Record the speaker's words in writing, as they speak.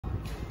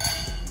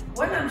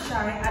When I'm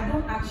shy, I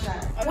don't act shy.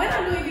 When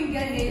I don't even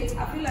get hate,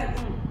 I feel like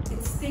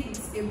it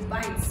stings, it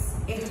bites,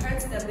 it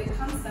hurts them, they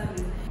can't stand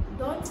it.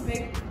 Don't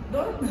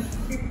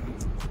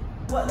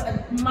well,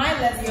 my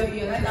lesson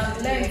that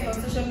I've learned from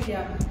social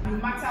media, no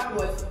matter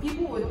what,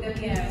 people will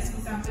definitely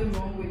see something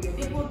wrong with your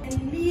people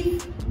and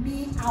leave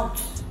me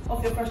out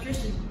of your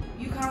frustration.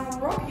 You can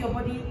rock your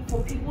body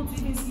for people to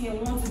even see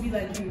and want to be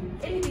like you.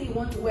 Anything you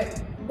want to wear,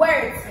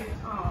 wear it.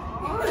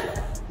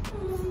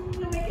 Aww.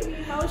 You're making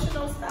me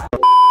emotional. Stop.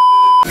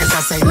 Yes,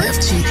 I say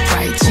left cheek,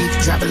 right cheek,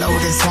 drop it low,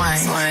 then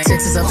swing.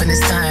 Texas up in this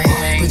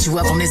thing, put you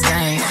up on this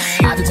game.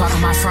 I be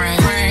talking my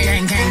friend,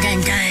 gang, gang,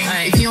 gang, gang.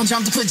 If you don't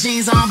jump to put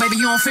jeans on, baby,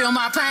 you don't feel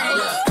my pain.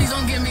 Please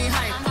don't give me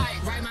hype.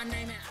 Write my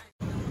name in.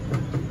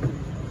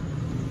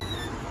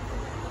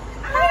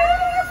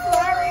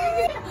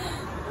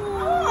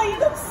 Oh, you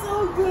look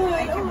so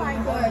good. Oh my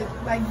god.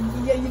 Like,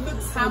 yeah, you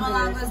look so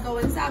good. Let's go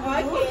inside.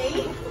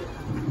 Okay.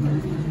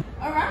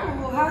 Alright,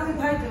 well, how's it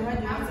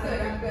going? I'm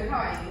good. How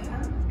are you?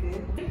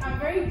 I'm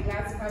very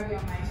glad to have you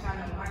on my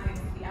channel,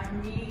 honestly.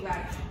 I'm really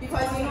glad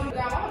because you know you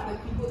are one of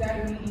the people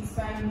that really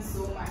inspire me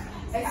so much,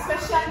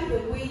 especially the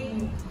way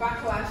you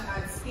backlash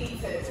at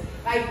haters.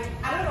 Like,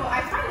 I don't know,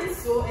 I find it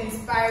so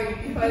inspiring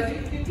because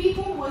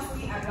people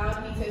mostly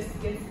allow haters to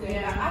get to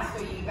them. As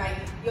for you, like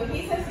your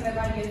haters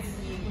never get to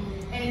you,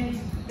 and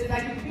it's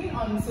like you've been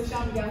on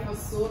social media for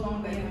so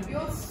long that you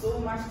built so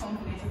much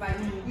confidence, like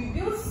you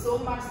built so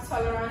much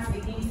tolerance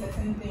against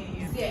certain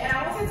things. Yeah, and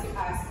I wanted to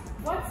ask,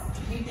 what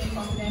do you think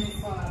confidence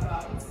is all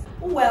about?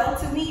 Well,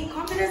 to me,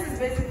 confidence is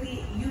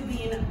basically you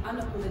being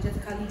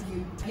unapologetically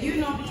you. You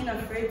not being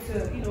afraid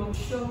to,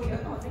 show your,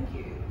 oh, thank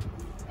you.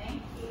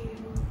 Thank you.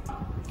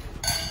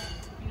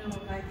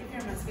 Like if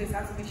you're in my space, I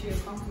have to make sure you're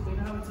comfortable. You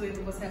don't have to wait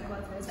for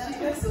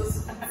So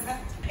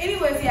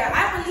anyways, yeah,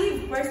 I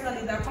believe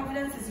personally that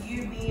confidence is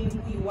you being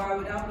who you are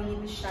without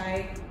being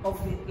shy of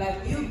it.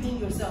 Like you being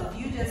yourself,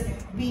 you just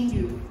being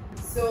you.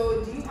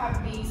 So do you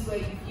have days where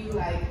you feel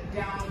like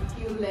down,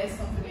 you feel less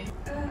confident?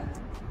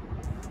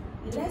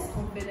 Less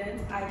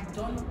confident? I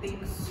don't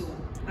think so.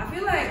 I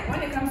feel like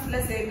when it comes to,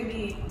 let's say,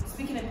 maybe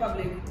speaking in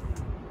public,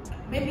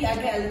 maybe I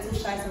get a little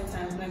shy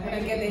sometimes. Like when I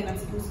get there and I'm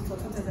supposed to talk,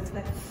 sometimes I feel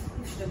like,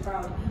 push the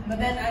crowd. But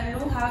then I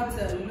know how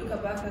to look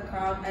above the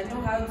crowd. I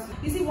know how to.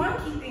 You see, one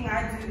key thing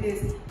I do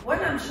is when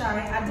I'm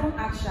shy, I don't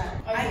act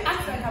shy. Okay. I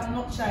act like I'm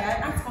not shy. I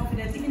act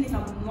confident even if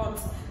I'm not.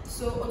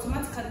 So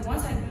automatically,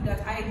 once I do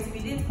that, I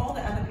intimidate all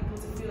the other people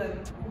to feel like,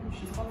 oh,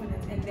 she's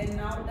confident. And then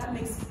now that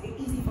makes it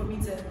easy for me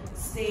to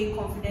stay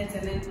confident.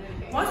 And then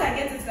once I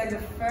get to like the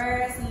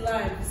first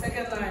line, the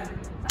second line,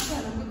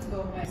 I'm good to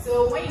go.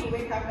 So when you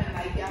wake up and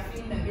like you're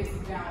feeling a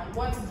bit down,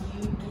 what do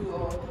you do?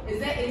 Or is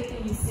there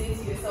anything you say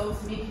to yourself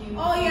to make you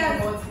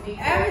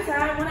every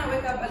time when I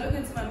wake up, I look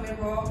into my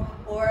mirror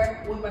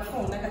or with my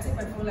phone. Like I take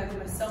my phone like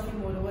in a selfie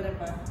mode or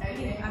whatever.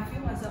 Okay. I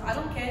feel myself. I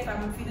don't care if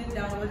I'm feeling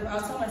down or whatever.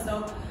 I'll tell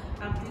myself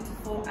I'm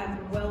beautiful,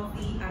 I'm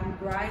wealthy, I'm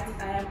bright.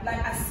 I am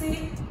like I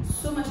say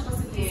so much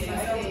positive to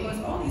myself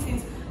because all these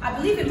things. I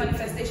believe in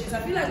manifestations.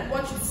 I feel like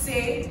what you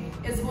say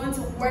is going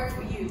to work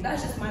for you.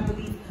 That's just my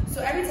belief.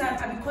 So every time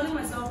I be calling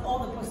myself all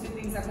the positive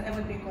things I could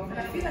ever think of, and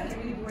I feel like it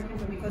really be working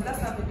for me because that's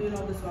what I've been doing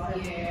all this while.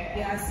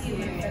 Yeah, I see it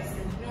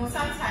manifesting.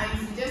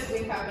 Sometimes you just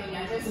wake up and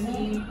you're just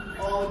feeling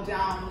all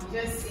down.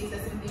 You just say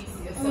certain things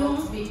to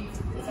yourself to make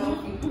yourself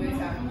feel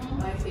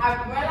better.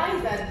 I've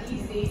realized that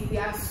these days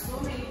there are so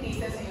many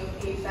haters on your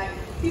page. Like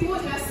people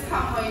just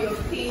come on your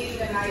page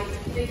and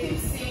like they keep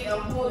saying a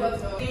whole lot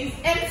of things,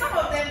 and some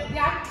of them they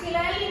are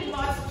clearly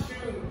not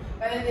true,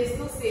 but then they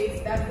still say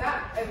it. Does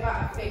that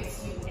ever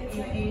affect you?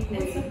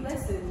 It's a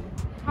blessing.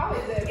 How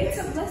is it? It's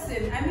a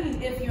blessing. I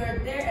mean, if you're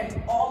there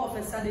and all of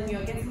a sudden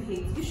you're getting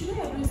hate, you should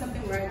know you're doing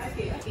something right.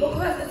 Okay.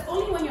 Because it's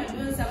only when you're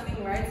doing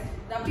something right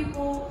that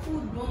people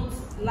who don't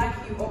like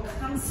you or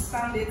can't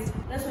stand it,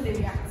 that's when they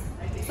react.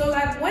 Okay. So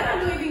like when I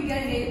don't even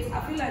get hate,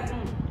 I feel like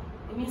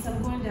it means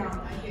I'm going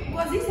down. Okay.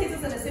 Because these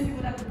haters are the same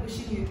people that are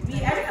pushing you.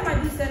 Me, every time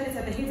I do service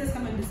and the haters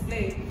come and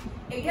display,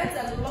 it gets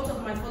a lot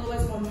of my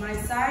followers on my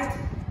side.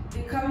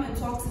 They come and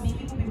talk to me,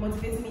 people be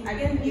motivating me. I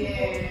get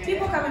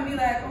people come and be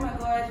like, oh my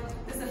god,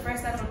 this is the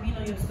first time I'm being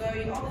on your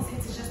story. All this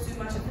hate is just too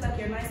much. I feel like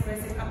you're a nice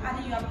person. I'm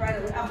adding you up right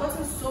away. I've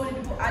gotten so many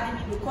people adding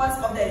me because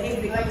of the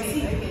hate they come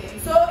see.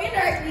 So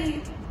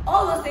indirectly,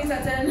 all those things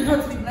are turning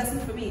out to be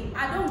blessings for me.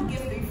 I don't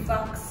give big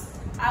fucks.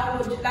 I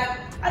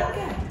don't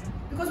care.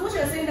 Because what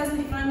you're saying doesn't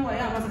define who I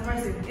am as a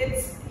person.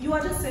 You are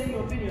just saying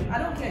your opinion. I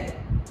don't care.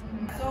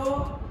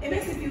 So it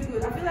makes me feel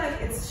good. I feel like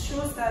it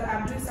shows that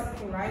I'm doing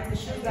something right. It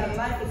shows that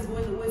life is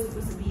going the way it's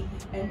supposed to be.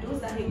 And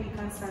those that hate me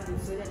can't stand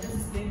it. So they're just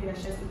displaying their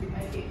shares to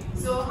people. Okay.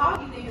 So how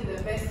do you think is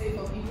the best way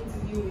for people to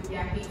deal with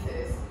their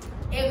haters?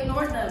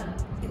 Ignore them.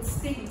 It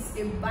stings,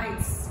 it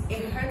bites,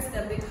 it hurts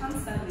them, they can't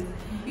stand it.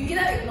 You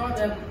either ignore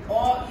them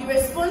or you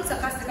respond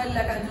sarcastically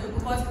like I do.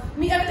 Because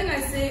me, everything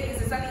I say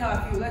is exactly how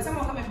I feel. Like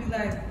someone come and be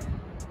like,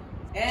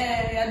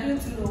 you're doing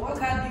too low. What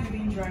car do you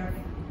being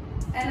driving?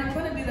 And I'm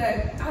going to be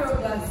like,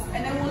 arrogance.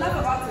 And then we'll laugh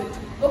about it.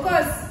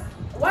 Because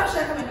why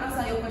should I come and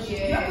answer your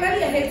question? You're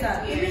clearly a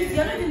hater. It means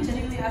you're not even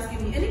genuinely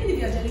asking me. And even if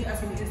you're genuinely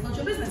asking me, it's not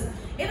your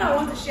when I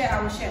want to share,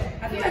 I will share.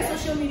 I feel like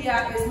social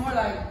media is more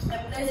like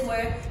a place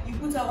where you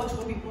put out what you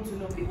want people to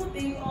know. People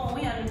think, oh,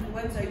 when you're an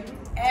influencer, you put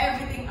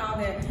everything out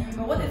there.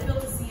 But what they fail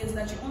to see is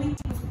that you only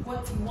put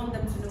what you want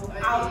them to know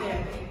out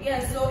there.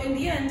 Yeah, so in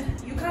the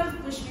end, you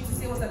can't push me to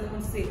say what I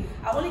want to say.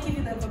 I only give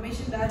you the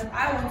information that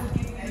I want to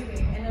give you,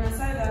 and then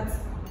aside that,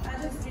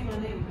 I just say my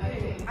name.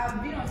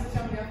 I've been on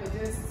social media for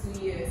just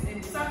 2 years,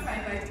 and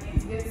sometimes like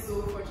things get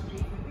so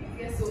frustrating, things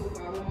get so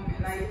overwhelming.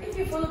 Like if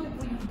you follow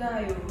people, you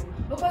die.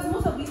 Because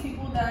most of these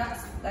people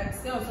that like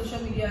stay on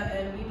social media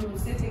and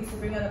say things to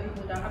bring other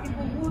people down are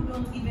people who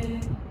don't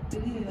even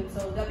believe in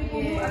themselves. They're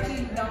people who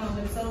actually look down on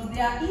themselves. They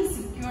are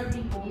insecure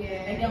people,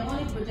 and they are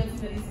only projecting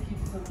their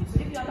insecurities on you. So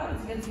if you allow it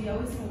to get to you, you're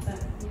wasting your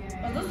time.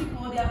 But those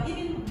people, they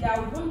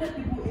are wounded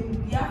people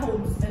in their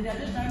homes, and they are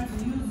just trying to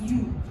use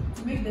you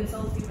to make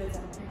themselves feel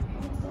better.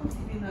 Don't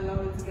even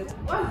allow it to get.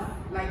 What's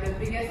like the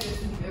biggest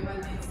lesson you've ever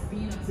learned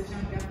being on social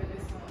media for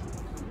this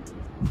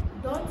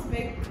long?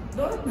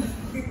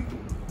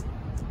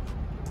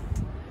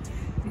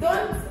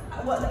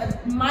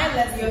 My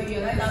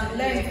lesson I've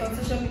learned from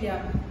social media.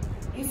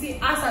 You see,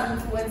 as an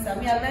influencer, I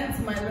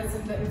learned my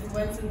lesson the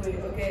influencing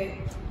way, okay?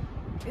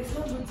 It's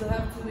not good to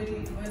have too many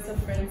influencer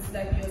friends,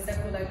 like your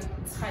circle, like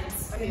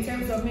tight. In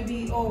terms of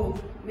maybe, oh,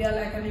 we are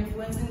like an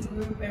influencing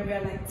group and we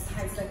are like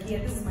tight, like, yeah,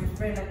 this is my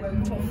friend, like we're a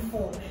group of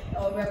 4,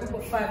 or we're a group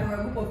of 5, or we're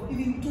a group of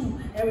even 2,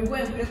 and we go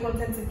and create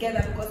content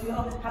together because we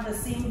all have the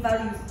same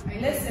values.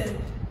 Listen,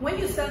 when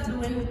you start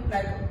doing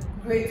like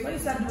great, when you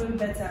start doing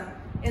better,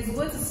 it's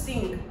going to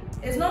sting.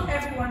 It's not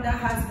everyone that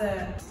has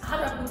the, how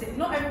do I put it?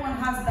 Not everyone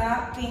has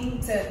that thing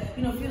to,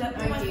 feel like,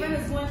 oh, my friend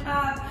is going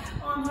up,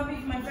 oh, I'm happy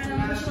for my friend,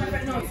 I'm pushing my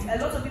friend. No, a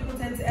lot of people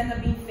tend to end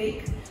up being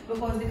fake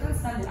because they can't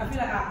stand it. I feel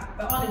like,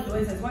 by all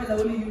influencers, why is that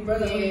only you,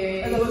 brother?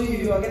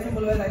 Only you are getting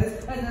followers like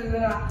this.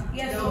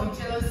 Yeah, so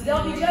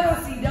there'll be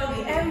jealousy, there'll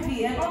be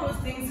envy, and all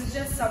those things is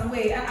just some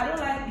way. And I don't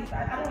like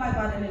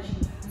bad energy.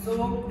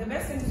 So the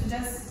best thing is to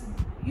just,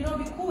 be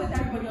cool with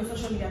everybody on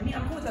social media. Me,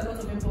 I'm cool with a lot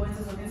of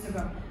influencers on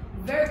Instagram.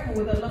 Very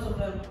cool with a lot of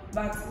them,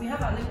 but we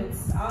have our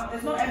limits.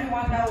 There's not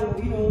everyone that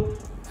will,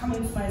 come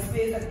into my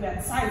space like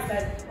we're tight,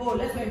 like, oh,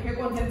 let's make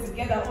content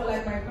together, or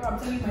like my girl, I'm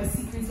telling you my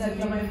secrets, like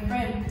you're my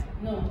friend.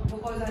 No,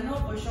 because I know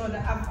for sure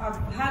that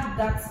I've had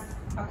that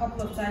a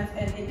couple of times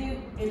and it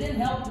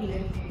didn't help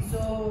me.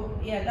 So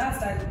yeah,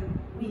 that's like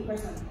me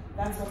personally.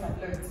 That's what I've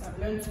learned. I've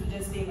learned to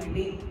just stay in my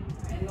lane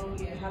and not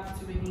have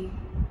too many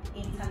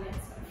internet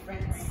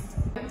friends.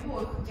 People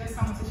will just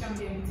come on social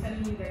media and be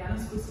telling me that you're not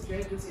supposed to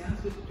dress this, you're not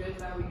supposed to dress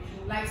that way.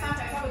 Like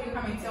sometimes somebody will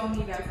come and tell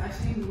me that I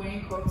shouldn't be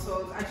wearing crop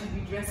tops, I should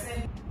be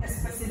dressing a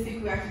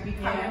specific way, I should be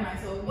covering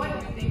myself. What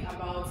do you think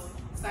about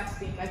such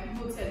things? Like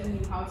people telling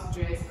you how to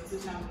dress on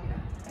social media?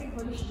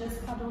 Everybody should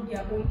just paddle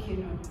their own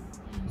canoe.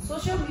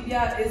 Social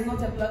media is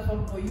not a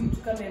platform for you to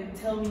come and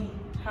tell me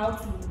how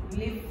to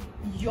live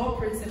your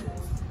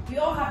principles. We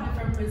all have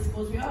different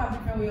principles, we all have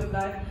different way of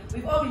life,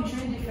 we've all been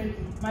trained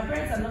differently. My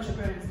parents are not your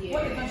parents.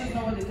 What they taught you is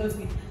not what they taught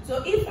me.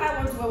 So if I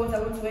want to wear what I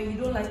want to wear, you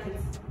don't like it,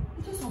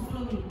 you just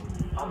unfollow me.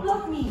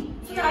 Unblock me.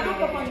 So that I don't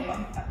come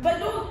on.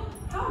 But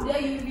how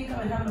dare you even come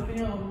and have an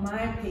opinion on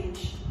my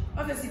page?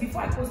 Obviously,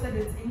 before I posted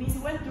it means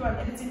it went through an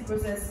editing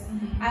process.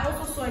 I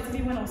also saw it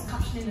when I was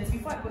captioning it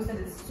before I posted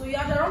it. So you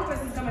have the wrong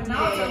person coming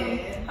now tell me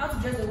how to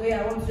dress the way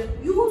I want to dress.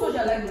 You who told you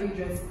I like the way you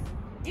dress?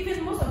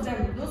 Even most of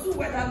them, those who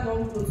wear that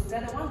long clothes,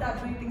 they're the ones that are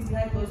doing things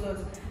behind closed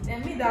doors.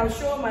 And me, that will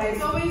show my.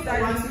 It's always the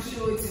ones who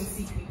show it in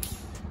secret.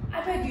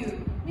 I beg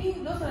you.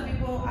 Me, those kind of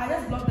people, I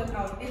just block them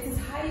out. It is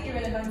highly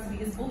irrelevant to me.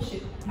 It's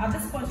bullshit. At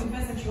this point, in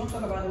person, she won't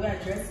talk about the way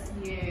I dress.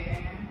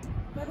 Yeah.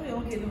 By the way,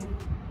 okay, no.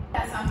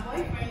 There are some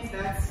boyfriends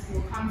that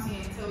will come to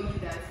you and tell you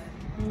that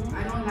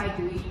I don't like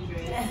the way you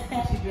dress.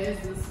 You should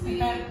dress this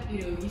way.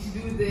 You should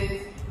do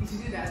this. You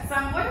should do that.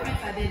 Some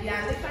boyfriends are there. They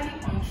are literally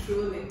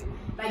controlling.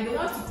 Like they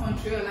want to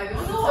control. Like they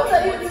want to. So what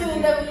are you doing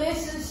in the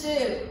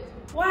relationship?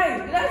 Why?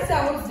 Did I say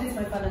I want to date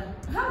my father?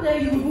 How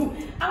dare you?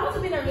 I want to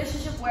be in a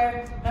relationship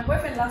where my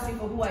boyfriend loves me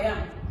for who I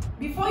am.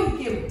 Before you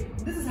came,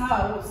 this is how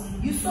I was.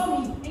 You saw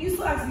me and you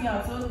still asked me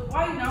out. So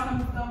why you now come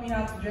to tell me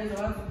how to dress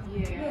or how to?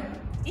 Yeah.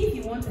 If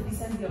you want a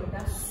decent girl,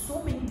 there's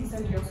so many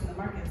decent girls in the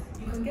market.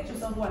 You can get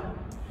yourself one.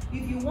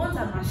 If you want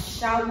a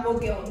mashallah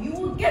girl, you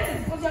will get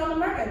it because you're on the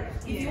market.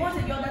 If you want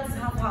a girl that is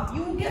half-half,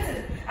 you will get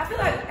it. I feel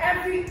like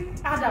every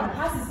Adam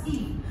has his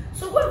Eve.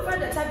 So go and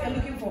find the type you're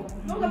looking for.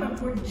 Don't come and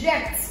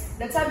project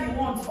the type you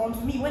want onto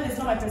me when it's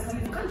not my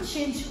personality. You can't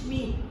change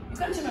me. You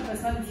can't change my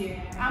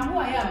personality. I'm who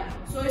I am.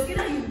 So it's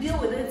either you deal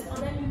with it or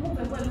then you move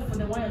and go and look for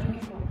the one you're looking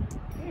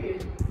for.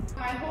 Period.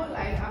 My whole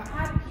life, I've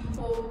had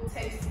people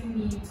texting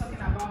me, talking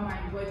about my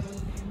body,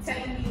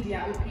 telling me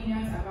their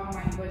opinions about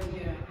my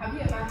body. Have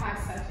you ever had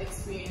such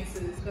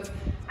experiences? Because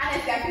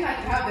honestly, I feel like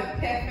you have the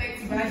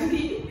perfect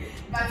body,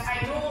 but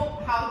I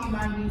know how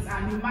human beings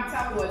are. No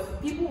matter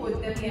what, people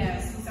would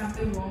definitely see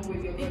something wrong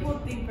with your body. People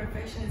think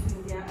perfection is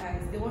in their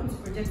eyes. They want to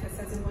project a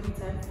certain body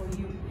type for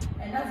you,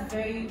 and that's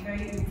very,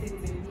 very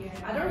irritating.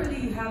 I don't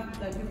really have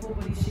like people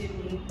body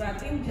shaming, but I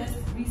think just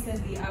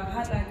recently I've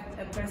had like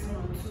a person,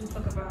 or two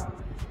talk about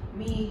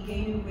me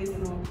gaining weight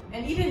and all.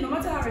 And even no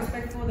matter how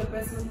respectful the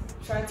person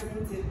tried to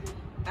put it,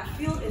 I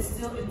feel it's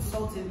still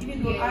insulting.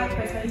 Even though I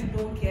personally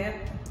don't care,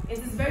 it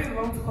is very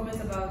wrong to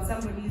comment about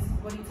somebody's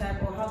body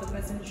type or how the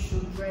person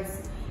should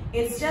dress.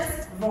 It's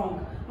just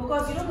wrong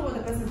because you don't know what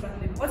the person is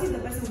battling. What if the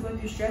person is going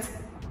through stress?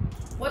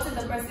 What if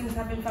the person is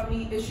having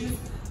family issues?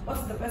 What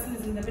if the person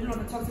is in the middle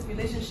of a toxic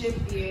relationship?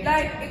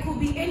 Like, it could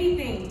be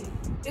anything.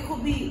 It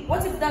could be,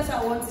 what if that's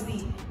how I want to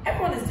be?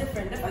 Everyone is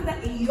different. The fact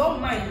that in your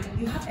mind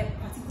you have a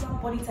particular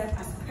body type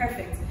as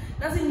perfect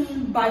doesn't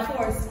mean by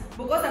force,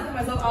 because I put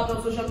myself out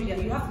on social media,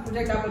 you have to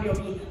project that body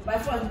on me. By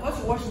force, because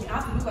you watch me,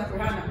 I have to look like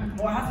Rihanna,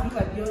 or I have to look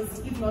like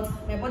Beyonce. If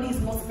not, my body is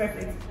not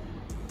perfect.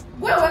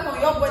 Go and work on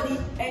your body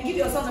and give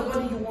yourself the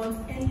body you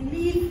want and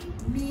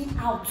leave me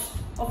out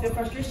of your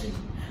frustration.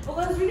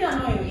 Because it's really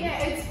annoying. Yeah,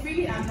 it's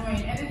really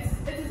annoying, and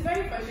it is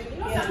very frustrating. You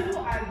know, some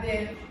people are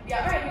there, they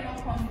are already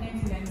not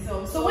confident in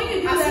themselves. So when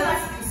you do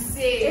that, as you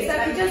say, it's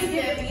like you just give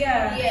it,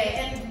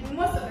 and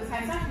most of the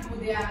time, some people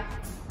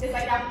it's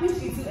like they're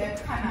pushed into a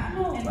corner.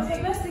 No, but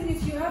the best thing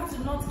is you have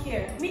to not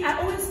care. Me, I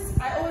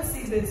always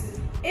say this.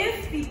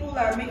 If people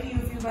are making you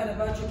feel bad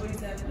about your body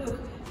type, look,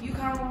 you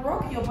can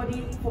rock your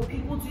body for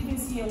people to even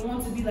see and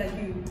want to be like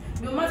you.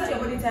 No matter your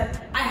body type,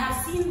 I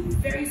have seen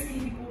very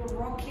skinny people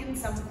rocking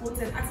some clothes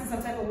and acting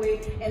some type of way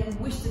and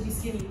wish to be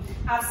skinny.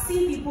 I've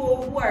seen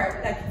people who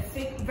are like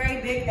fake,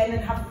 very big, and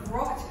then have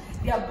rocked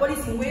their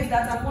bodies in ways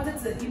that I've wanted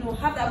to,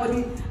 have that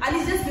body, at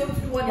least just be able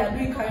to do what they are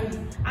doing currently.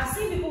 I've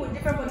seen people with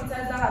different body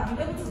types that have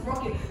been able to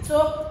rock it.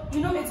 So,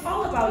 it's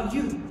all about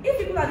you. If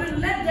people are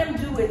doing, let them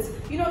do it.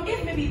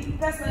 If maybe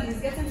personally it's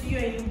getting to you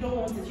and you don't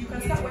want it, you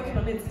can start working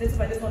on it little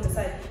by little on the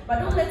side. But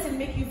don't let it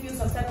make you feel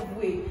some type of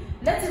way.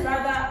 Let it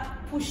rather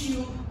push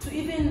you to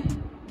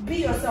even be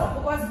yourself,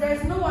 because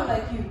there's no one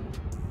like you.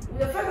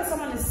 The fact that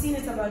someone is seeing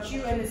it about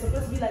you and it's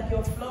supposed to be like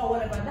your flaw or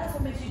whatever, that's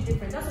what makes you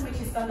different. That's what makes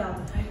you stand out.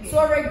 Okay.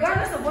 So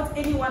regardless of what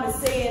anyone is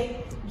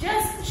saying,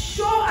 just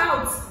show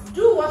out.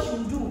 Do what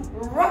you do.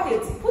 Rock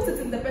it. Put it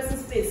in the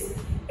person's face.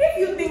 If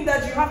you think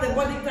that you have the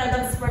body type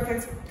that is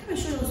perfect, come and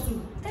show yours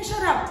too. And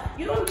shut up.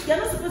 You're not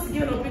supposed to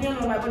give an opinion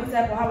on my body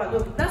type or how I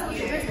look. That's what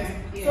your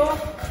business. So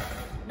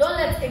don't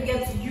let it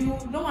get to you.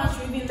 No one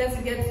should even let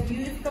it get to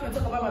you. If you come and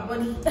talk about my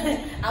body,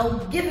 I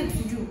will give it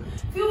to you.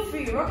 Feel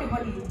free, rock your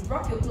body,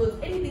 rock your clothes,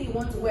 anything you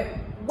want to wear.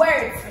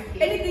 Wear it.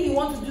 Okay. Anything you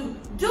want to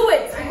do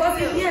it.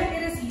 Because in the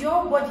end, it is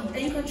your body and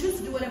you can choose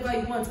to do whatever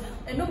you want.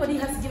 And nobody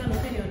has to give an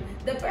opinion.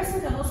 The person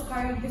can also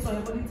carry this on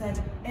your body type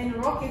and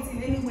rock it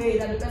in any way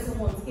that the person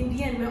wants. In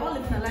the end, we're all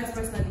living our lives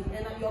personally,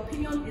 and your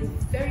opinion is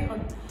very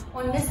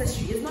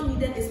unnecessary. It's not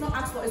needed, it's not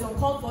asked for, it's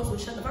uncalled for, so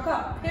shut the fuck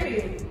up.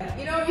 Period.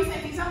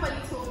 Recently somebody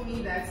told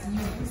me that you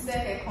boosted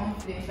her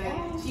confidence.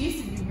 Like, she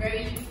used to be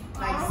very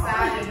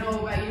sad and all,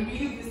 but you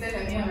really boosted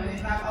her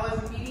confidence. I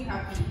was really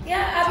happy.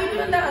 Yeah, I've been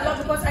doing that a lot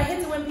because I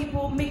hate it when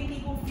people make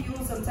people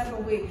feel some type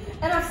of way.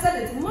 And I've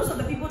said it, most of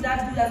the people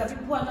that do that are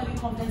people who are not even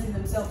confident in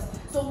themselves.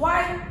 So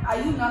why are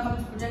you now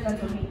coming to project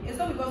that on me? It's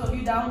not because of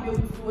you that I won't be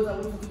able to do what I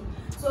want to do.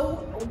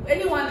 So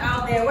anyone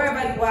out there,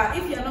 wherever you are,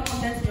 if you're not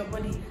confident in your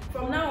body,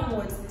 from now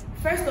onwards,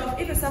 first off,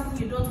 if it's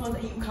something you don't want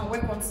and you can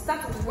work on,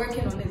 start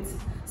working on it.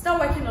 Start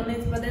working on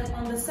it, but then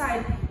on the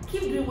side,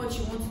 keep doing what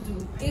you want to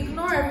do.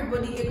 Ignore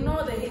everybody,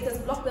 ignore the haters,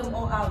 block them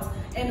all out.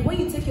 And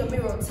when you take your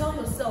mirror, tell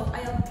yourself,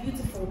 I am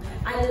beautiful.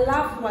 I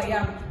love who I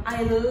am.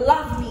 I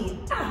love me.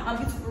 I'm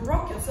beautiful.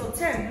 Rock yourself.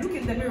 Turn, look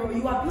in the mirror.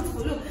 You are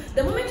beautiful. Look,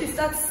 the moment you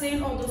start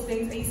saying all those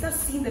things and you start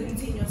seeing the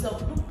beauty in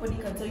yourself,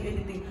 nobody can tell you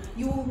anything.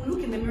 You will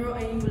look in the mirror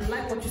and you will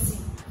like what you see.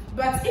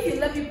 But if you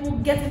let people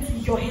get into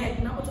your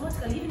head, now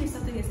automatically, even if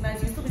something is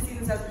nice, you still be seeing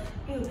this as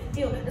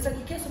ew. It's like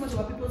you care so much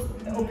about people's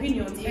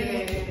opinions.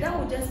 And that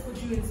will just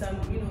put you in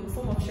some,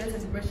 form of stress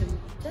and depression.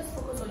 Just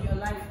focus on your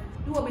life.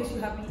 Do what makes you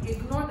happy.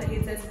 Ignore the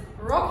haters.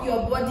 Rock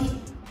your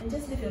body and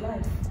just live your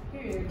life.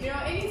 Period.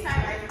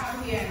 Anytime I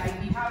come here and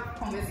we have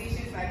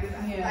conversations like this,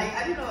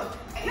 I don't know,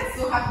 I get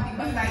so happy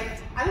because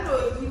I don't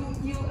know,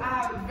 you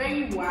are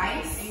very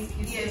wise.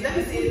 Yes, let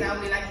me say it that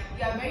way.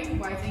 You are very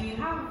wise and you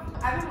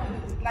have, I don't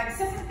know,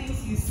 certain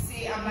things you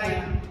say, I'm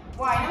like,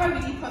 wow, I never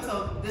really thought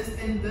of this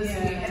in this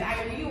way. And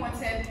I really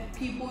wanted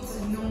people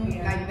to know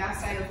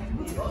that side of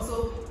people, to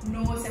also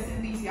know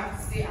certain things you have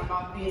to say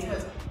about things.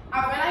 Because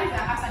I realized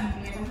that as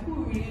an influencer, people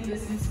really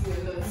listen to you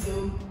a lot.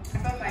 So I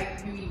felt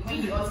like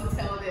when you also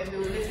tell them, they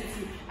will listen to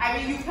you. I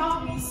mean, you've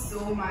helped me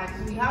so much.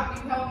 You've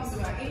helped me so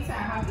much. Anytime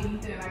I have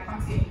anything and I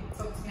come to you and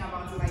talk to me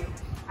about it,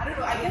 I don't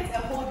know, I get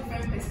a whole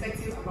different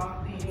perspective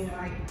about things.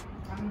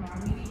 I don't know,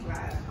 I'm really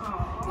glad.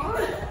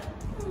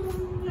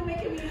 You're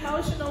making me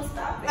emotional.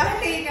 Stop it.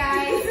 Okay,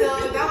 guys,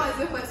 so that was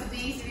it for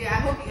today's video.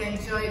 I hope you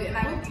enjoyed it and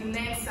I hope you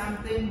learned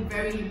something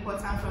very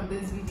important from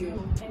this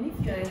video. And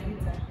if you're a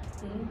hater,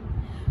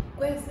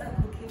 where's that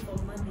looking for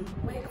money?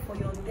 Work for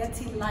your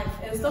dirty life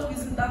and stop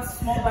using that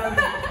small value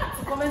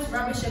to comment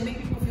rubbish and make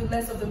people feel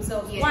less of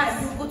themselves. Yes.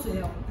 Why? You go to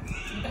hell.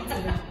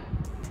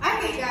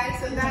 Okay, guys,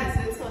 so that's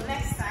it. Till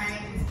next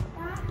time.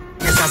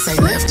 Bye. I say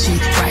left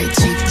cheek, right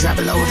cheek, drop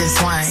it low then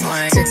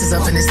swing. Texas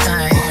up in this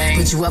thing,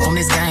 put you up on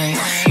this game.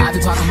 I be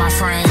parking my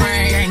frame,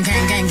 gang,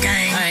 gang, gang,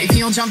 gang. If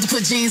you don't jump to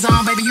put jeans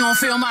on, baby, you don't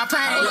feel my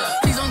pain.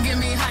 Please don't give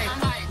me